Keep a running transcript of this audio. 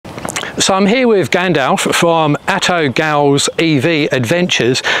So I'm here with Gandalf from Atto Gal's EV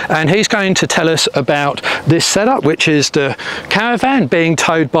Adventures, and he's going to tell us about this setup, which is the Caravan being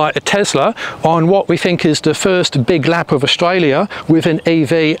towed by a Tesla on what we think is the first big lap of Australia with an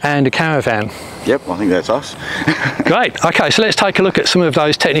EV and a Caravan. Yep, I think that's us. Great. Okay, so let's take a look at some of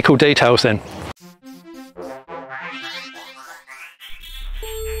those technical details then.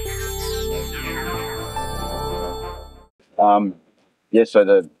 Yeah, so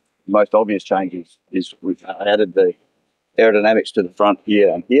the most obvious change is we've added the aerodynamics to the front here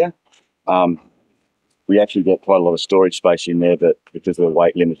and here. We actually get quite a lot of storage space in there, but because we're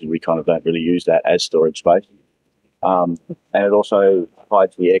weight limited, we kind of don't really use that as storage space. And it also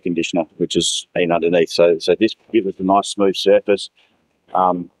hides the air conditioner, which is in underneath. So this gives us a nice smooth surface.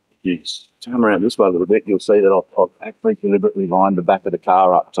 You turn around this way a little bit, you'll see that I've actually deliberately lined the back of the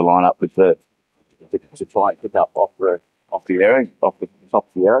car up to line up with to try and pick up off the top of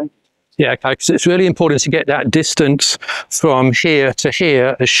the airing. Yeah, okay, because it's really important to get that distance from here to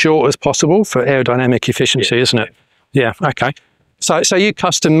here as short as possible for aerodynamic efficiency, isn't it? Yeah, okay. So you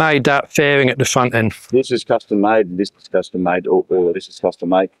custom made that fairing at the front end? This is custom made, this is custom made, all of this is custom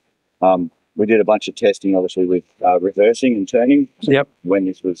made. We did a bunch of testing, obviously, with reversing and turning. Yep. When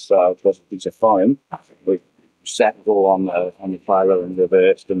this was it's a foam, we sat it all on the trailer and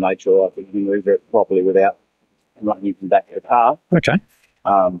reversed and made sure I could maneuver it properly without running into the back of the car. Okay.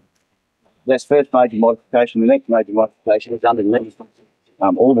 That's first major modification. The next major modification is underneath,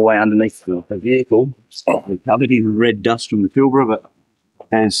 all the way underneath the vehicle. We're covered in red dust from the filbert, but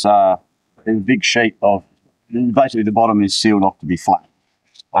there's a big sheet of, basically the bottom is sealed off to be flat.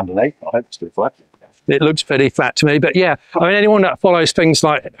 Underneath, I hope it's still flat. It looks pretty flat to me, but yeah, I mean, anyone that follows things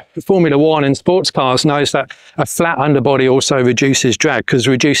like Formula One and sports cars knows that a flat underbody also reduces drag, because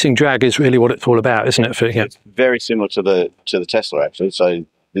reducing drag is really what it's all about, isn't it? It's very similar to the Tesla, actually. So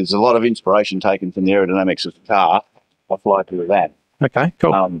there's a lot of inspiration taken from the aerodynamics of the car. I fly to that. Okay,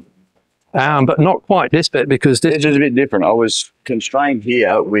 cool. But not quite this bit, because this is a bit different. I was constrained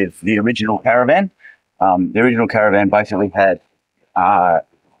here with the original Caravan. The original Caravan basically had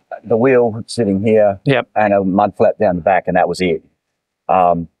the wheel sitting here, yep, and a mud flap down the back, and that was it.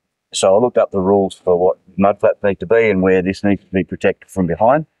 So I looked up the rules for what mud flaps need to be and where this needs to be protected from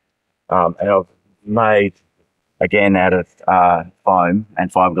behind. And I've made, again, out of foam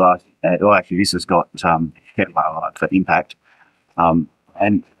and fiberglass. Well, actually, this has got Kevlar for impact.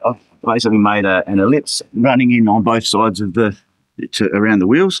 And I've basically made an ellipse running in on both sides of around the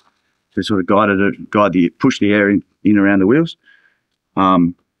wheels to sort of push the air in around the wheels.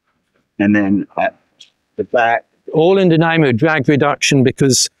 And then at the back, all in the name of drag reduction,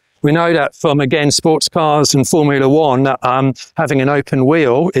 because we know that from, again, sports cars and Formula One, that having an open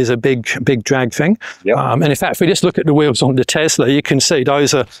wheel is a big drag thing. Yep. And in fact, if we just look at the wheels on the Tesla, you can see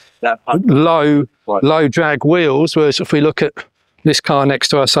those are low drag wheels, whereas if we look at this car next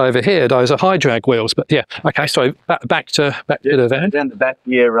to us over here, those are high drag wheels. But yeah, okay, so back to the van. Down the back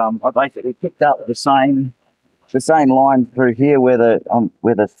here, I basically picked up the same line through here where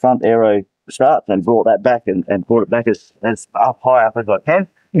the front aero starts, and brought that back and brought it back as high up as I can.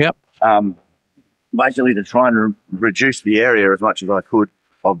 Yep. Basically to try and reduce the area as much as I could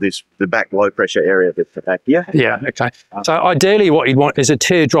of the back low pressure area that's back here. Yeah, okay. So ideally what you'd want is a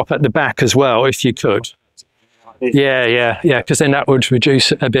teardrop at the back as well, if you could. Yeah, because then that would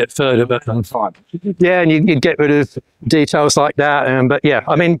reduce it a bit further. But yeah, and you'd get rid of details like that. But yeah,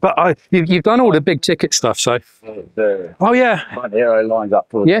 I mean, you've done all the big ticket stuff, so. Oh yeah. Front aero lines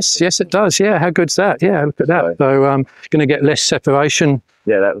up. Yes, it does. Yeah, how good's that? Yeah, look at that. So going to get less separation.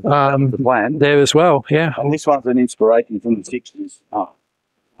 Yeah, that was the plan there as well. Yeah. And this one's an inspiration from the 60s.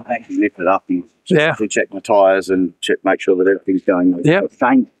 I actually lifted up and check my tyres and make sure that everything's going. Yeah,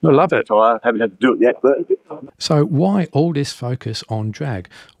 I love it. I haven't had to do it yet, but. So why all this focus on drag?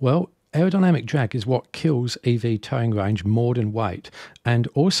 Well, aerodynamic drag is what kills EV towing range more than weight, and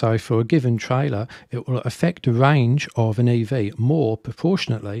also for a given trailer it will affect the range of an EV more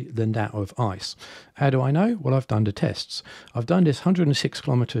proportionately than that of ICE. How do I know? Well, I've done the tests. I've done this 106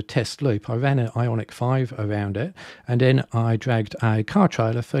 kilometre test loop. I ran an Ioniq 5 around it, and then I dragged a car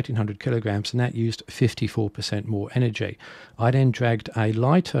trailer 1300 kilograms, and that used 54% more energy. I then dragged a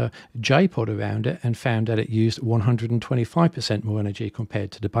lighter J-pod around it and found that it used 125% more energy compared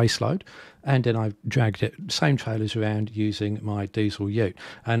to the base load. And then I dragged it, same trailers around using my diesel ute.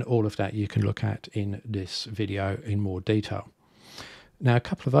 And all of that you can look at in this video in more detail. Now, a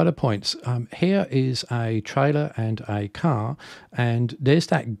couple of other points. Here is a trailer and a car, and there's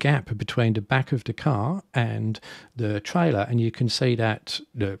that gap between the back of the car and the trailer, and you can see that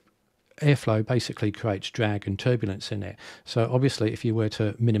the airflow basically creates drag and turbulence in it. So obviously if you were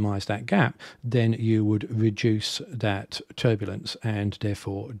to minimize that gap, then you would reduce that turbulence and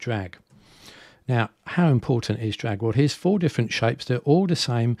therefore drag. Now, how important is drag? Well, here's 4 different shapes. They're all the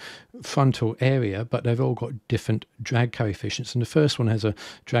same frontal area, but they've all got different drag coefficients. And the first one has a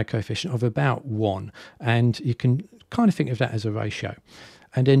drag coefficient of about 1. And you can kind of think of that as a ratio.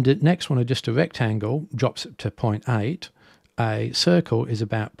 And then the next one, just a rectangle, drops to 0.8. A circle is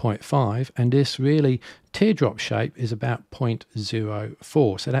about 0.5. And this really teardrop shape is about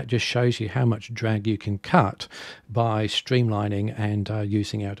 0.04. So that just shows you how much drag you can cut by streamlining and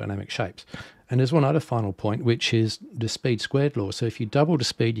using aerodynamic shapes. And there's one other final point, which is the speed squared law. So if you double the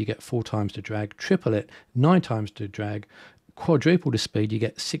speed, you get 4 times the drag, triple it, 9 times the drag, quadruple the speed, you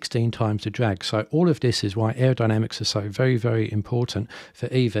get 16 times the drag. So all of this is why aerodynamics are so very, very important for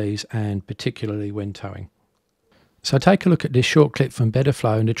EVs and particularly when towing. So take a look at this short clip from Better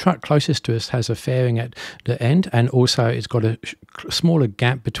Flow, and the truck closest to us has a fairing at the end, and also it's got a smaller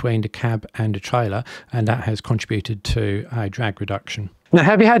gap between the cab and the trailer, and that has contributed to a drag reduction. Now,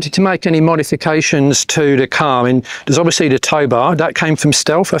 have you had to make any modifications to the car? I mean, there's obviously the tow bar. That came from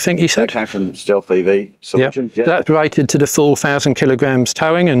Stealth, I think you said? That came from Stealth EV solution. Yep. That's rated to the full 1,000 kilograms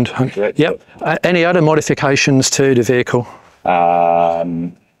towing. And correct. Yep. Any other modifications to the vehicle?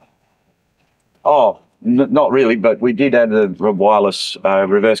 Not really, but we did add a wireless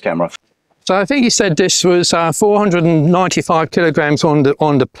reverse camera. So I think you said this was 495 kilograms on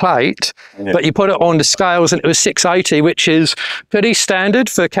the plate, yeah. But you put it on the scales and it was 680, which is pretty standard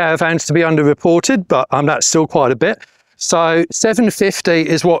for caravans to be underreported, but that's still quite a bit. So 750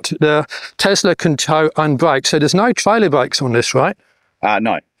 is what the Tesla can tow unbraked. So there's no trailer brakes on this, right?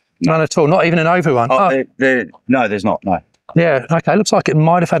 No. None at all, not even an overrun. No, there's not, no. Yeah, okay, looks like it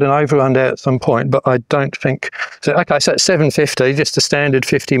might have had an overrun there at some point, but I don't think so. Okay, so it's 750, just a standard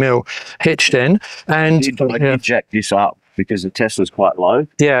 50mm hitch then. And I did jack this up because the Tesla's quite low.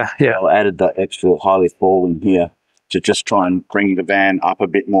 Yeah. I added that extra highly falling here to just try and bring the van up a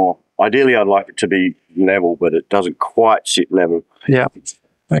bit more. Ideally, I'd like it to be level, but it doesn't quite sit level. Yeah.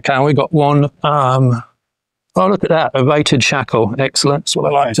 Okay, and we got one. Oh, look at that, a rated shackle. Excellent. That's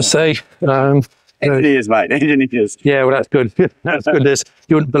what I like to see. Engineers, mate. Engineers. Yeah, well, that's good. That's good.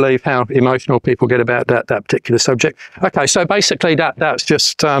 You wouldn't believe how emotional people get about that particular subject. Okay, so basically that's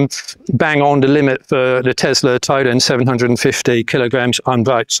just bang on the limit for the Tesla towed in 750 kilograms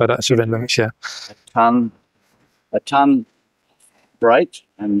unbraked. So that's within limits, yeah. A ton brake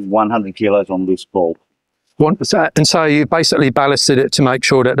and 100 kilos on this ball. And so you basically ballasted it to make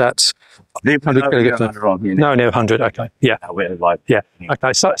sure that that's 100 kilograms. No, near 100. Okay, yeah. Yeah.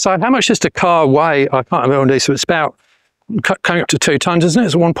 Okay. So how much does the car weigh? I can't remember on these. So it's about coming up to 2 tons, isn't it?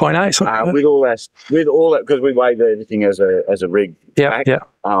 It's 1.8. With all that, because we weighed everything as a rig. Yeah. Back,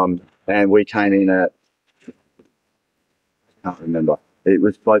 and we came in at, I can't remember. It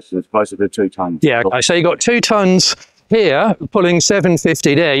was closer to 2 tons. Yeah. Okay. So you got 2 tons. Here, pulling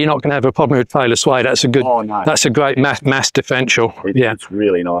 750 there, you're not going to have a problem with trailer sway. That's a good. Oh, no. That's a great mass differential. It's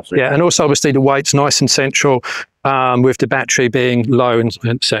really nice. Really. Yeah, and also obviously the weight's nice and central, with the battery being low,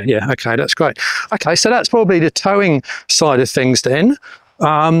 and so yeah, okay, that's great. Okay, so that's probably the towing side of things then.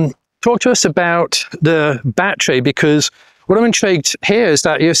 Talk to us about the battery, because what I'm intrigued here is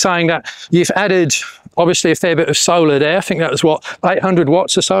that you're saying that you've added obviously a fair bit of solar there. I think that was what, 800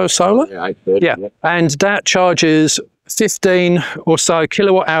 watts or so of solar? Yeah, 830. Yeah, and that charges 15 or so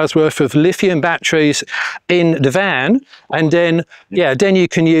kilowatt hours worth of lithium batteries in the van, and then then you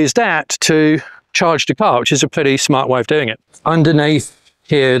can use that to charge the car, which is a pretty smart way of doing it. Underneath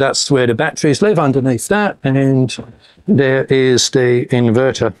here, that's where the batteries live, underneath that, and there is the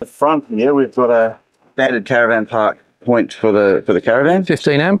inverter. The front here, we've got a standard caravan park point for the caravan.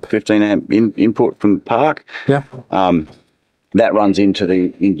 15 amp? 15 amp input from the park. Yeah. That runs into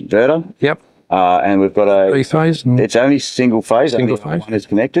the inverter. Yep. And we've got a 3-phase. It's only single phase. Single only phase. one is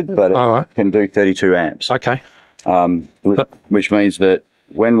connected, but it can do 32 amps. Okay. Which means that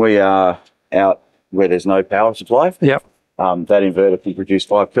when we are out where there's no power supply, yep, that inverter can produce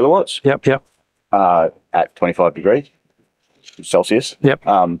 5 kilowatts. Yep. At 25 degrees Celsius. Yep.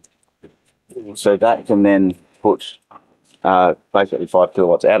 So that can then put basically 5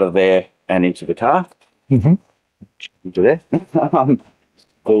 kilowatts out of there and into the car. Mm-hmm. Into there.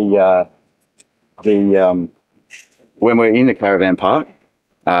 When we're in the caravan park,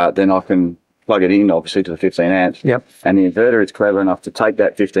 then I can plug it in, obviously, to the 15 amps. Yep. And the inverter is clever enough to take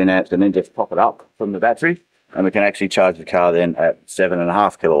that 15 amps and then just pop it up from the battery, and we can actually charge the car then at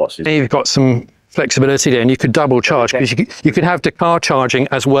 7.5 kilowatts. You've got some flexibility there, and you could double charge because you could have the car charging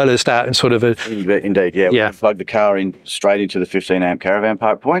as well as that, and sort of a Indeed, yeah. Yeah. We can plug the car in straight into the 15 amp caravan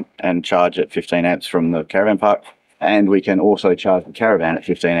park point and charge at 15 amps from the caravan park, and we can also charge the caravan at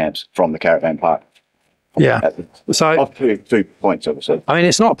 15 amps from the caravan park. yeah. So Off two points, obviously. I mean,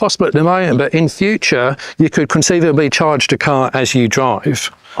 it's not possible at the moment, but in future you could conceivably charge the car as you drive.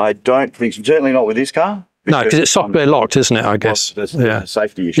 I don't think, certainly not with this car. No, because it's software locked, isn't it? I guess. There's a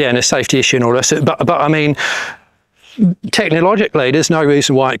safety issue. Yeah, and a safety issue and all that. But I mean, technologically, there's no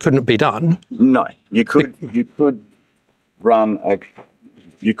reason why it couldn't be done. No, you could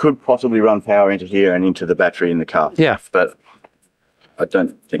possibly run power into here and into the battery in the car. Yeah. But I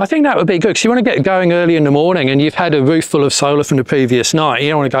don't think. I think that would be good because you want to get going early in the morning and you've had a roof full of solar from the previous night. You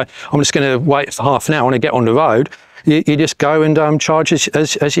don't want to go, I'm just going to wait for half an hour. I want to get on the road. You just go and charge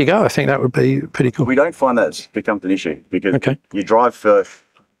as you go. I think that would be pretty cool. We don't find that becomes an issue because Okay. you drive for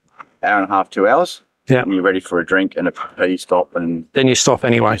hour and a half, 2 hours. Yeah. And you're ready for a drink and a pee stop, and Then you stop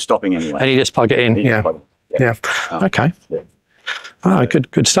anyway. you're stopping anyway. And you just plug it in. You just Yeah. plug it. Yeah. Okay. Yeah. Oh,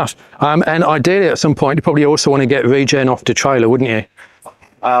 good stuff. And ideally at some point, you probably also want to get regen off the trailer, wouldn't you?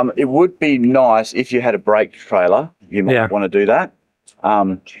 It would be nice if you had a brake trailer. You might want to do that.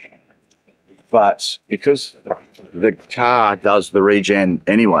 But because the car does the regen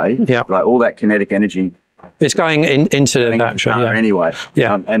anyway, Yeah. like all that kinetic energy It's going into the car battery. Yeah. anyway.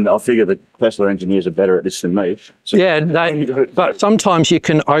 Yeah. And I figure the Tesla engineers are better at this than me. So Yeah, but sometimes you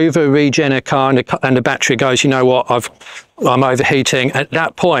can over regen a car and the battery goes, you know what, I'm overheating. At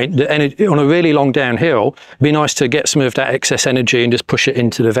that point, the energy, on a really long downhill, it'd be nice to get some of that excess energy and just push it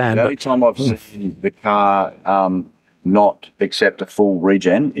into the van. the only time I've seen the car not accept a full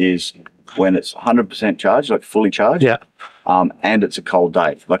regen is when it's 100% charged, like fully charged. Yeah. And it's a cold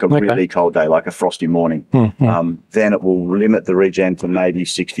day, like a really cold day, like a frosty morning. Mm-hmm. Then it will limit the regen to maybe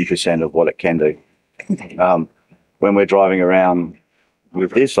 60% of what it can do. When we're driving around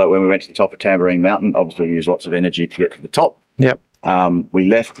with this, like when we went to the top of Tambourine Mountain, obviously we use lots of energy to get to the top. Yep. We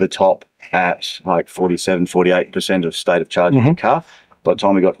left the top at like 47, 48% of state of charge of the car. By the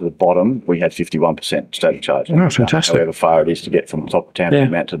time we got to the bottom, we had 51% state of charge. Oh, fantastic. However far it is to get from the top of Tambourine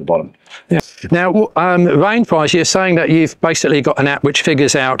Mountain to the bottom. Yeah. Now, range-wise, you're saying that you've basically got an app which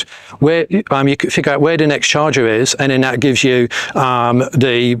figures out where you could figure out where the next charger is, and then that gives you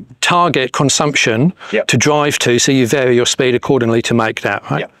the target consumption to drive to, so you vary your speed accordingly to make that,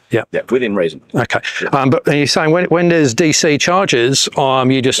 right? Yeah, within reason. Okay. But you're saying when there's DC charges,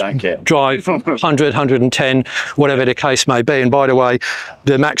 you just Don't care. drive 100, 110, whatever the case may be. And by the way,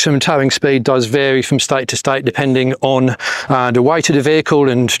 the maximum towing speed does vary from state to state depending on the weight of the vehicle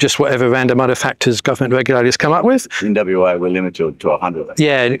and just whatever random other factors government regulators come up with. In WA, we're limited to 100.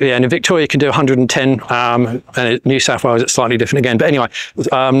 Yeah, and in Victoria you can do 110, and in New South Wales it's slightly different again. But anyway,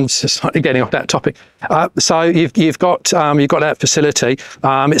 slightly getting off that topic. So you've got that facility.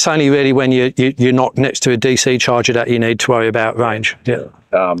 It's only really when you're not next to a DC charger that you need to worry about range. Yeah.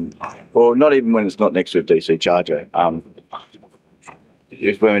 Well, not even when it's not next to a DC charger.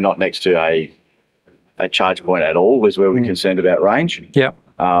 It's when we're not next to a charge point at all is where we're concerned about range. Yeah.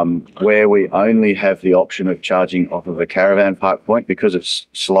 Where we only have the option of charging off of a caravan park point because it's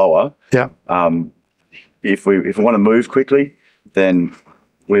slower. Yeah. If we want to move quickly, then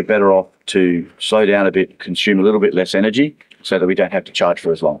we're better off to slow down a bit, consume a little bit less energy so that we don't have to charge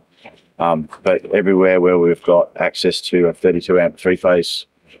for as long. But everywhere where we've got access to a 32 amp 3-phase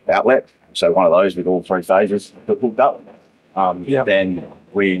outlet, so one of those with all 3 phases hooked up, then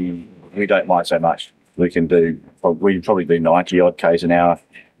we don't mind so much. We probably do 90 odd Ks an hour,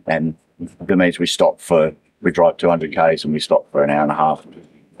 and that means we drive 200 Ks and we stop for an hour and a half,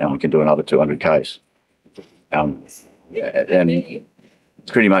 and we can do another 200 Ks. And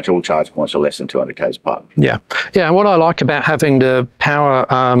pretty much all charge points are less than 200 Ks apart. Yeah. Yeah. And what I like about having the power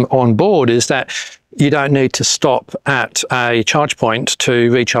on board is that you don't need to stop at a charge point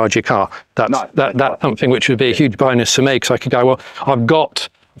to recharge your car. That's something which would be a huge bonus for me, because I could go, well, I've got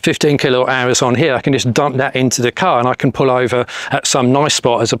 15 kilowatt hours on here. I can just dump that into the car and I can pull over at some nice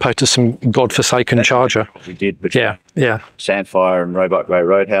spot as opposed to some godforsaken charger. We did between Sandfire and Roebuck Bay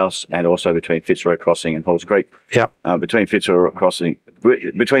Roadhouse, and also between Fitzroy Crossing and Halls Creek. Yeah. Between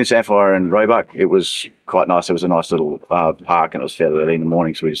Sandfire and Roebuck, it was quite nice. It was a nice little park, and it was fairly early in the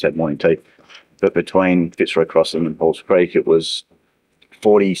morning, so we just had morning tea. But between Fitzroy Crossing and Halls Creek, it was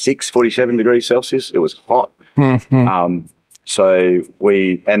 46, 47 degrees Celsius. It was hot. Mm-hmm. So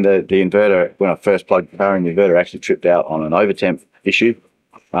the inverter, when I first plugged the car in, the inverter actually tripped out on an overtemp issue.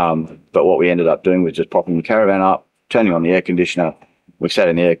 But what we ended up doing was just popping the caravan up, turning on the air conditioner. We sat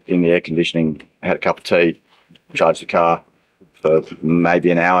in the air conditioning, had a cup of tea, charged the car for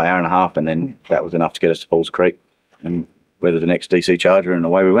maybe an hour, hour and a half, and then that was enough to get us to Falls Creek and weather the next DC charger, and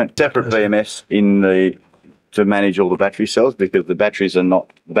away we went. Separate BMS to manage all the battery cells, because the batteries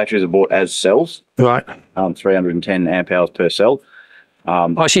are bought as cells. Right. 310 amp hours per cell.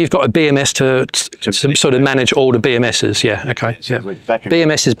 So you've got a BMS to sort of manage all the BMSs. Yeah. Okay. Yeah.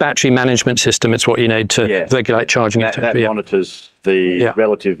 BMS is battery management system. It's what you need to regulate charging. That monitors the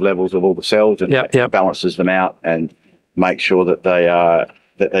relative levels of all the cells and balances them out and makes sure that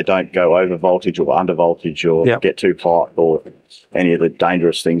they don't go over voltage or under voltage or get too hot or any of the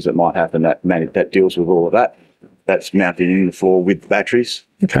dangerous things that might happen. That deals with all of that. That's mounted in the floor with batteries.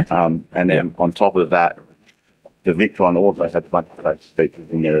 Okay. And then on top of that, the Victron also has a bunch of those features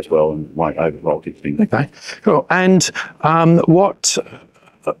in there as well and won't over voltage things. Okay. Cool. And what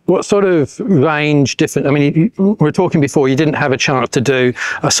sort of range different? I mean, we were talking before, you didn't have a chance to do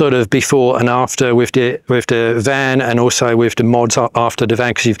a sort of before and after with the van and also with the mods after the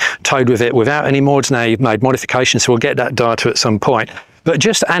van, because you've towed with it without any mods. Now you've made modifications, so we'll get that data at some point. But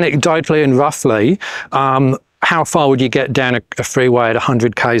just anecdotally and roughly, how far would you get down a freeway at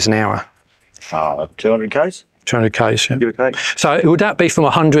 100 k's an hour? 200 k's. 200 k's, yeah. Give or take. So would that be from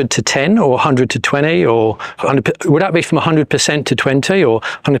 100 to 10 or 100 to 20 or 100, would that be from 100% to 20 or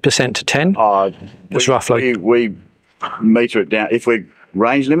 100% to 10? Just roughly. We meter it down. If we're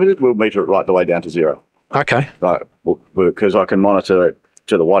range limited, we'll meter it right the way down to 0. Okay. Right, because I can monitor it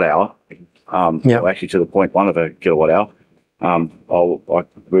to the watt hour, or actually to the 0.1 of a kilowatt hour.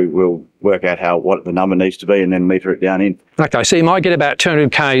 We will work out what the number needs to be and then meter it down in. Okay, so you might get about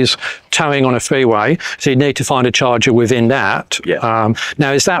 200 k's towing on a freeway, so you need to find a charger within that. Yeah.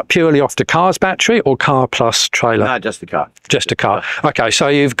 Now, is that purely off the car's battery or car plus trailer? No, just the car. Just the car. Okay, so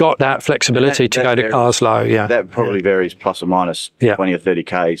you've got that flexibility to go to cars low. Yeah. That probably varies plus or minus 20 or 30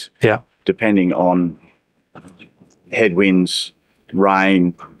 k's. Yeah. Depending on headwinds,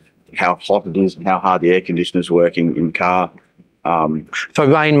 rain, how hot it is, and how hard the air conditioner's working in car. So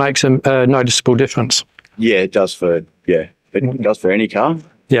rain makes a noticeable difference. Yeah, it does for it does for any car.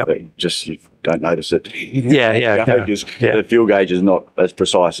 Yeah, but just you don't notice it. The fuel gauge is not as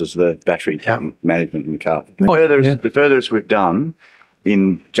precise as the battery management in the car. The furthest we've done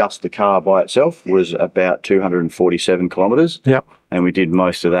in just the car by itself was about 247 kilometres. Yeah, and we did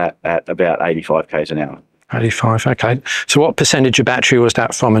most of that at about 85 k's an hour. 85, okay. So what percentage of battery was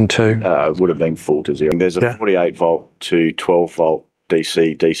that from and to? It would have been full to 0. There's a 48 volt to 12 volt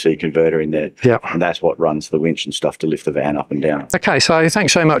DC converter in there. Yeah. And that's what runs the winch and stuff to lift the van up and down. Okay, so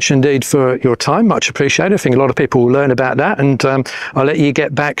thanks so much indeed for your time. Much appreciated. I think a lot of people will learn about that, and I'll let you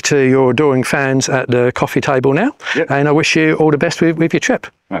get back to your adoring fans at the coffee table now. Yep. And I wish you all the best with your trip.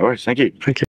 No worries. Thank you. Thank you.